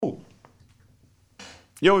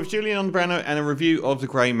Yo, with Julian on the Brano and a review of The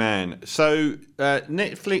Grey Man. So,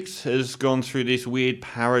 Netflix has gone through this weird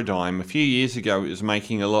paradigm. A few years ago, it was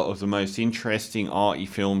making a lot of the most interesting arty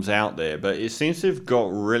films out there, but it seems to have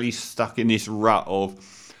got really stuck in this rut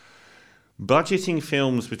of budgeting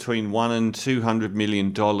films between $1 and $200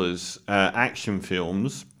 million, action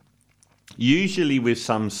films, usually with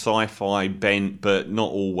some sci-fi bent, but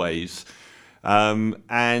not always.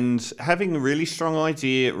 And having a really strong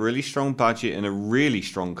idea, really strong budget, and a really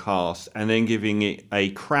strong cast, and then giving it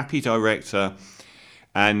a crappy director,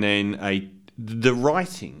 and then the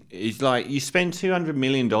writing is like you spend $200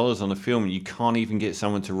 million on a film and you can't even get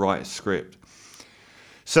someone to write a script.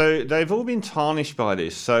 So they've all been tarnished by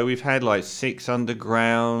this. So we've had like Six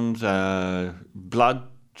Underground, Blood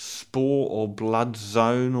Sport or Blood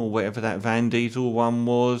Zone or whatever that Van Diesel one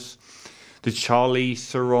was, the Charlize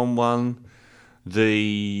Theron one.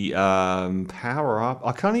 The Power Up,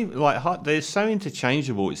 I can't even, they're so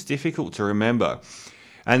interchangeable, it's difficult to remember.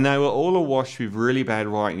 And they were all awash with really bad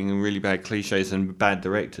writing and really bad cliches and bad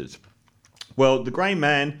directors. Well, The Grey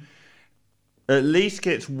Man at least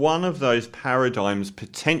gets one of those paradigms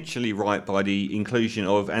potentially right by the inclusion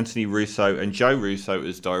of Anthony Russo and Joe Russo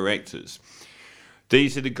as directors.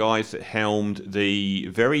 These are the guys that helmed the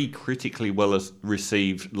very critically well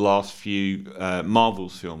received last few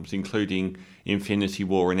Marvel's films, including Infinity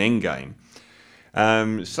War and Endgame.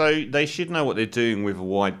 So they should know what they're doing with a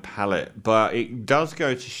wide palette, but it does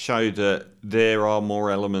go to show that there are more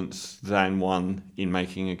elements than one in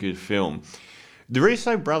making a good film. The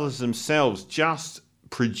Russo brothers themselves just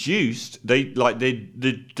produced,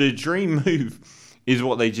 the dream move is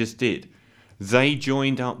what they just did. They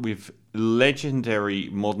joined up with legendary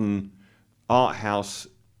modern art house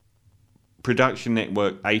production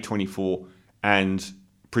network A24 and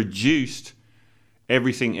produced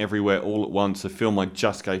Everything Everywhere All at Once, a film I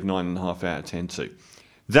just gave 9.5 out of 10 to.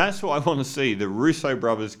 That's what I want to see. The Russo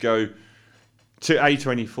brothers go to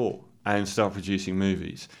A24 and start producing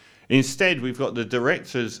movies. Instead, we've got the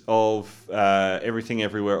directors of Everything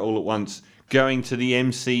Everywhere All at Once going to the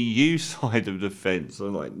MCU side of the fence.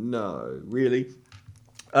 I'm like, no, really?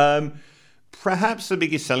 Perhaps the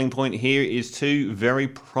biggest selling point here is two very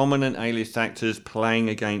prominent A-list actors playing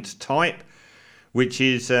against type, which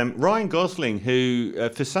is Ryan Gosling, who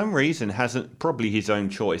for some reason hasn't, probably his own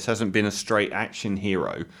choice, hasn't been a straight action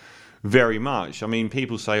hero very much. I mean,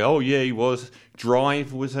 people say, oh yeah, he was.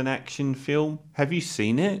 Drive was an action film. Have you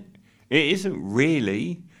seen it? It isn't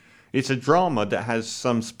really. It's a drama that has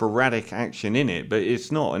some sporadic action in it, but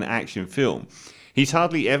it's not an action film. He's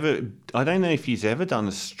hardly ever, I don't know if he's ever done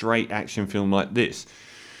a straight action film like this.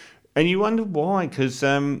 And you wonder why, because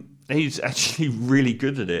he's actually really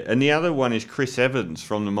good at it. And the other one is Chris Evans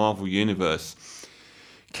from the Marvel Universe.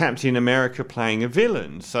 Captain America playing a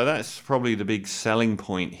villain. So that's probably the big selling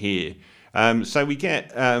point here. So we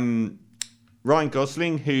get Ryan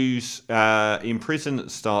Gosling, who's in prison at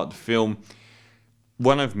the start of the film.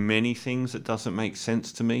 One of many things that doesn't make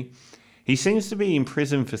sense to me. He seems to be in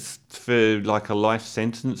prison for like a life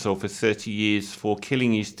sentence or for 30 years for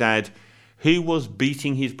killing his dad, who was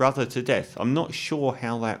beating his brother to death. I'm not sure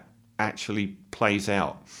how that actually plays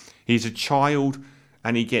out. He's a child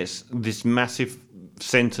and he gets this massive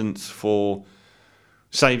sentence for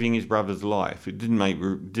saving his brother's life. It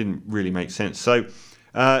didn't really make sense. So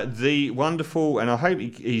the wonderful, and I hope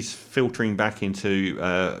he's filtering back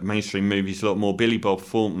into mainstream movies a lot more, Billy Bob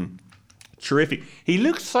Thornton. Terrific. He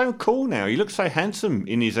looks so cool now. He looks so handsome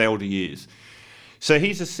in his elder years. So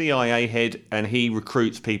he's a CIA head and he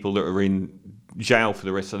recruits people that are in jail for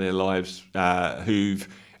the rest of their lives who've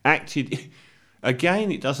acted.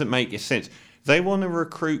 Again, it doesn't make sense. They want to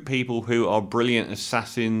recruit people who are brilliant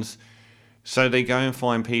assassins, so they go and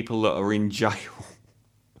find people that are in jail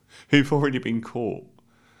who've already been caught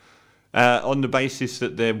on the basis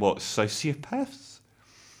that they're sociopaths?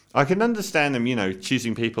 I can understand them,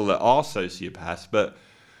 choosing people that are sociopaths, but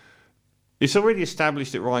it's already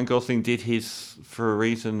established that Ryan Gosling did his for a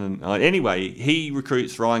reason. And anyway, he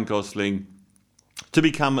recruits Ryan Gosling to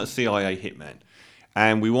become a CIA hitman.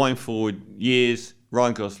 And we wind forward years.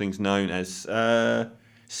 Ryan Gosling's known as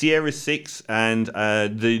Sierra 6 and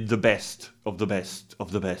the best of the best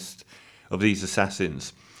of the best of these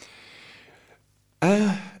assassins.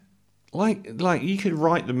 Like you could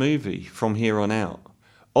write the movie from here on out.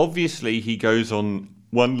 Obviously, he goes on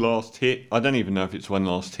one last hit. I don't even know if it's one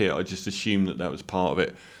last hit. I just assumed that was part of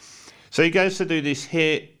it. So he goes to do this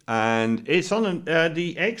hit, and it's on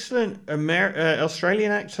the excellent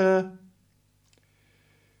Australian actor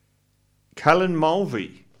Cullen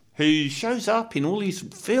Mulvey, who shows up in all these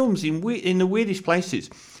films in the weirdest places.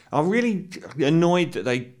 I'm really annoyed that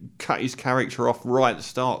they cut his character off right at the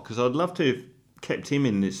start, because I'd love to have kept him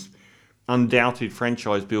in this undoubted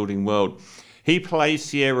franchise-building world. He plays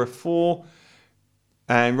Sierra 4,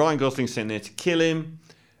 and Ryan Gosling's sent there to kill him.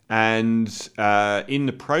 And in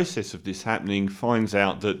the process of this happening, finds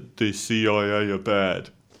out that the CIA are bad.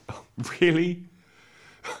 Really?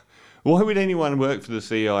 Why would anyone work for the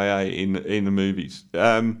CIA in the movies?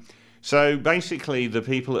 So basically, the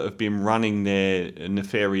people that have been running their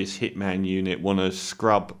nefarious hitman unit want to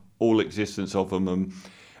scrub all existence of them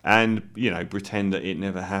and pretend that it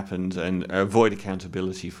never happened and avoid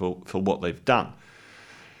accountability for what they've done.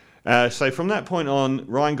 So from that point on,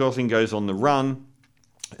 Ryan Gosling goes on the run,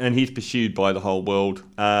 and he's pursued by the whole world.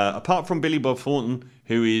 Apart from Billy Bob Thornton,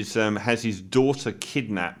 who has his daughter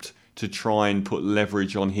kidnapped to try and put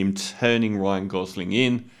leverage on him turning Ryan Gosling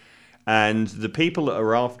in. And the people that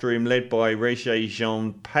are after him, led by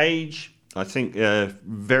Regé-Jean Page, I think a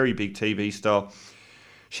very big TV star.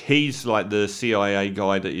 He's like the CIA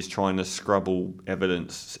guy that is trying to scrub all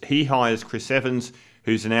evidence. He hires Chris Evans,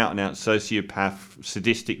 who's an out-and-out sociopath,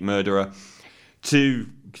 sadistic murderer, to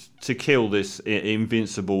kill this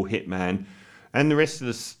invincible hitman. And the rest of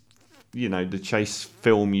this, the chase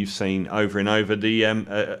film you've seen over and over. The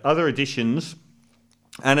other additions,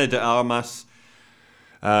 Ana de Armas,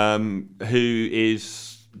 who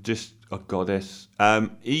is just a goddess.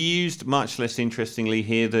 Used much less interestingly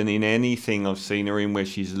here than in anything I've seen her in, where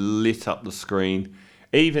she's lit up the screen.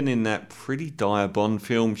 Even in that pretty dire Bond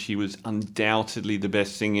film, she was undoubtedly the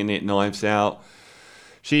best thing in it, Knives Out.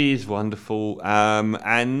 She is wonderful,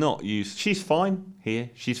 and not used. She's fine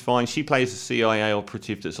here. She's fine. She plays a CIA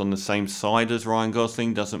operative that's on the same side as Ryan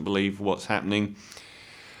Gosling, doesn't believe what's happening.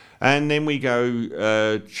 And then we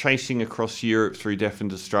go chasing across Europe through death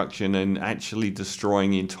and destruction and actually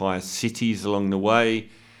destroying entire cities along the way.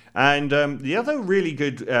 And the other really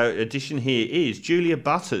good addition here is Julia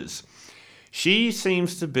Butters. She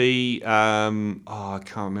seems to be, I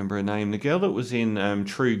can't remember her name, the girl that was in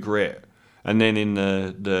True Grit. And then in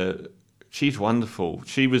the she's wonderful.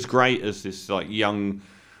 She was great as this young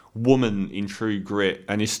woman in True Grit,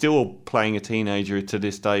 and is still playing a teenager to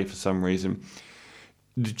this day for some reason.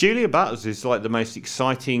 Julia Butters is the most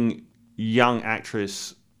exciting young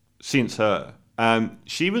actress since her.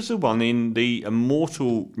 She was the one in the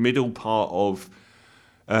immortal middle part of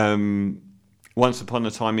Once Upon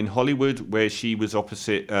a Time in Hollywood, where she was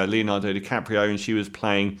opposite Leonardo DiCaprio, and she was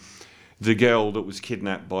playing the girl that was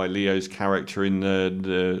kidnapped by Leo's character in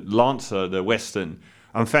the Lancer, the Western.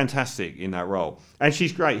 I'm fantastic in that role. And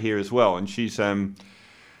she's great here as well. And she's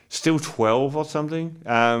still 12 or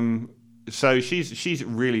something. So she's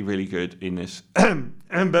really, really good in this.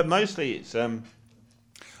 But mostly it's...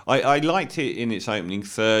 I liked it in its opening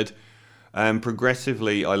third.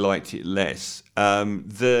 Progressively, I liked it less.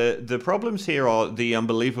 The problems here are the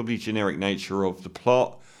unbelievably generic nature of the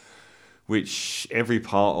plot, which every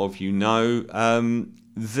part of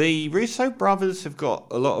The Russo brothers have got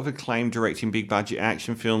a lot of acclaim directing big budget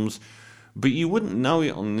action films, but you wouldn't know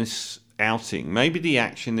it on this outing. Maybe the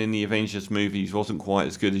action in the Avengers movies wasn't quite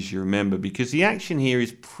as good as you remember, because the action here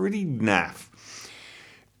is pretty naff.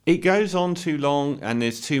 It goes on too long and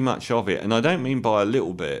there's too much of it, and I don't mean by a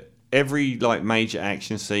little bit. Every major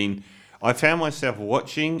action scene I found myself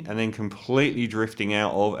watching and then completely drifting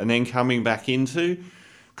out of and then coming back into,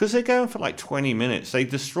 because they're going for 20 minutes. They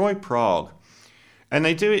destroy Prague, and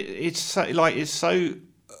they do it. It's so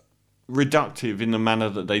reductive in the manner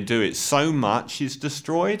that they do it. So much is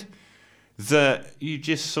destroyed that you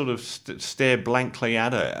just sort of stare blankly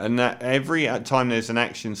at it. And that every time there's an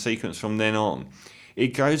action sequence from then on, it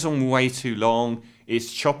goes on way too long.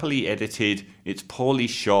 It's choppily edited. It's poorly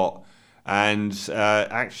shot, and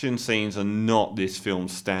action scenes are not this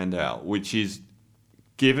film's standout, which is,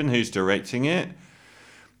 given who's directing it.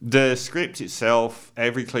 The script itself,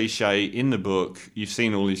 every cliche in the book, you've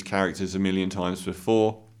seen all these characters a million times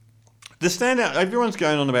before. The standout, everyone's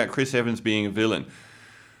going on about Chris Evans being a villain.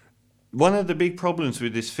 One of the big problems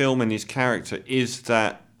with this film and his character is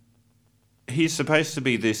that he's supposed to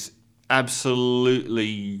be this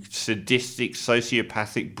absolutely sadistic,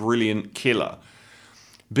 sociopathic, brilliant killer,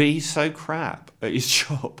 but he's so crap at his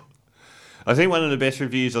job. I think one of the best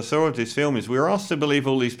reviews I saw of this film is we were asked to believe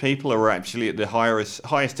all these people are actually at the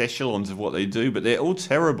highest echelons of what they do, but they're all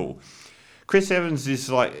terrible. Chris Evans is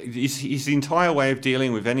his entire way of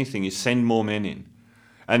dealing with anything is send more men in.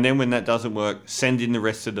 And then when that doesn't work, send in the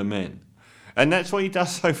rest of the men. And that's what he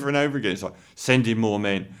does over and over again. It's send in more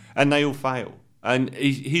men. And they all fail. And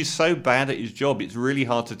he's so bad at his job, it's really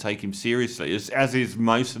hard to take him seriously, as is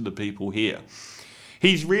most of the people here.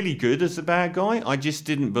 He's really good as a bad guy. I just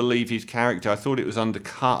didn't believe his character. I thought it was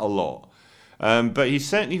undercut a lot. But he's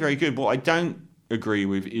certainly very good. What I don't agree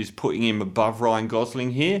with is putting him above Ryan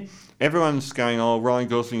Gosling here. Everyone's going, oh, Ryan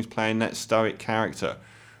Gosling's playing that stoic character.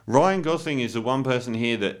 Ryan Gosling is the one person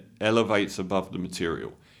here that elevates above the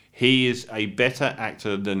material. He is a better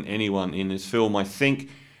actor than anyone in this film. I think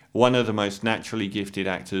one of the most naturally gifted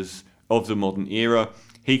actors of the modern era.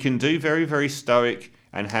 He can do very, very stoic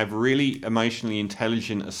and have really emotionally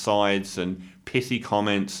intelligent asides and pithy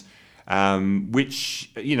comments,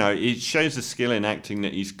 which, you know, it shows the skill in acting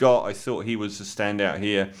that he's got. I thought he was a standout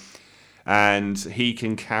here. And he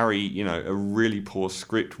can carry, you know, a really poor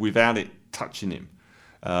script without it touching him.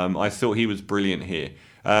 I thought he was brilliant here.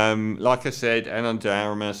 Like I said, Ana de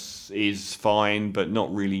Armas is fine, but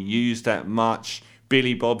not really used that much.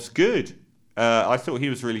 Billy Bob's good. I thought he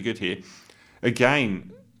was really good here.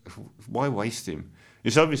 Again, why waste him?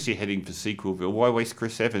 It's obviously heading for sequelville. Why waste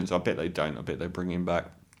Chris Evans? I bet they don't. I bet they bring him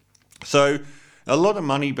back. So a lot of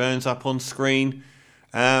money burns up on screen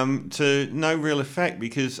to no real effect,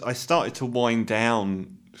 because I started to wind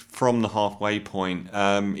down from the halfway point.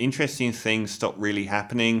 Interesting things stopped really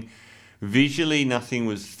happening. Visually, nothing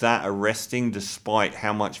was that arresting despite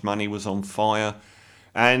how much money was on fire.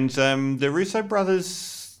 And the Russo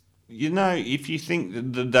brothers, you know, if you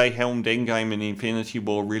think that they helmed Endgame and Infinity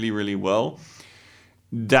War really, really well,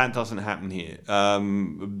 that doesn't happen here.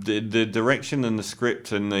 The direction and the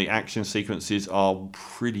script and the action sequences are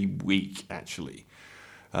pretty weak, actually.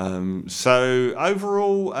 So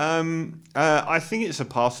overall, I think it's a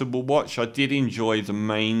passable watch. I did enjoy the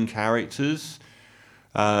main characters.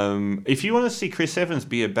 If you want to see Chris Evans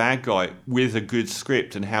be a bad guy with a good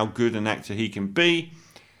script and how good an actor he can be,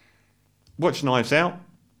 watch Knives Out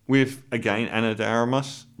with, again, Ana de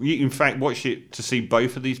Armas. You, in fact, watch it to see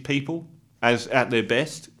both of these people as at their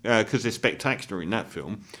best, because they're spectacular in that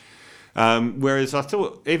film. Whereas I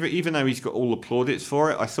thought, even though he's got all the plaudits for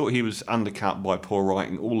it, I thought he was undercut by poor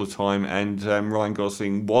writing all the time, and Ryan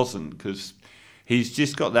Gosling wasn't, because he's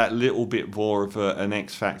just got that little bit more of an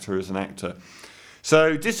X factor as an actor.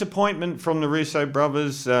 So, disappointment from the Russo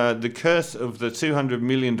brothers. The curse of the $200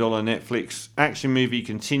 million Netflix action movie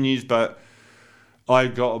continues, but I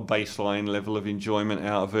got a baseline level of enjoyment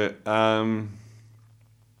out of it.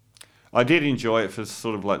 I did enjoy it for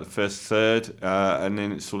sort of like the first third, and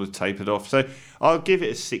then it sort of tapered off. So I'll give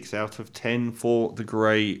it a 6 out of 10 for The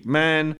Grey Man.